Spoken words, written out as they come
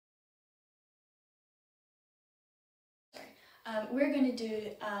We're going to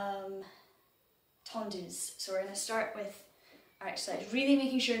do tendus. So we're going to start with our exercise, really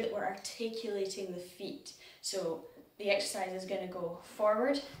making sure that we're articulating the feet. So the exercise is going to go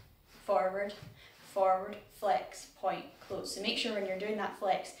forward, forward, forward, flex, point, close. So make sure when you're doing that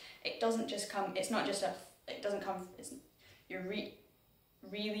flex, it doesn't just come, it's not just a, it doesn't come, you're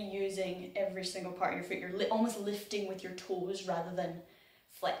really using every single part of your foot. You're almost lifting with your toes rather than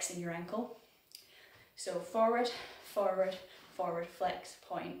flexing your ankle. So forward, forward, forward, flex,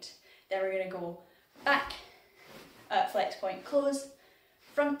 point. Then we're going to go back, flex, point, close,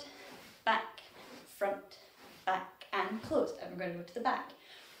 front, back, and close. And we're going to go to the back,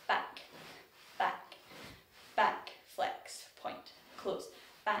 back, back, back, flex, point, close,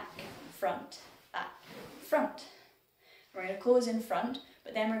 back, front, front. We're going to close in front,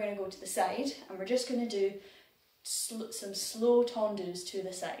 but then we're going to go to the side, and we're just going to do some slow tendus to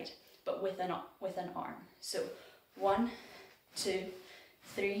the side, but with an arm. So 1, 2,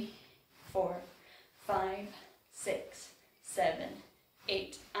 3, 4, 5, 6, 7,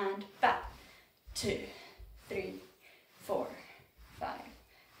 8, and back. 2, 3, 4, 5,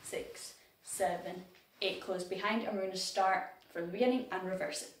 6, 7, 8. Close behind, and we're going to start from the beginning and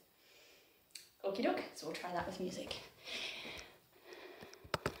reverse it. Okie doke, so we'll try that with music.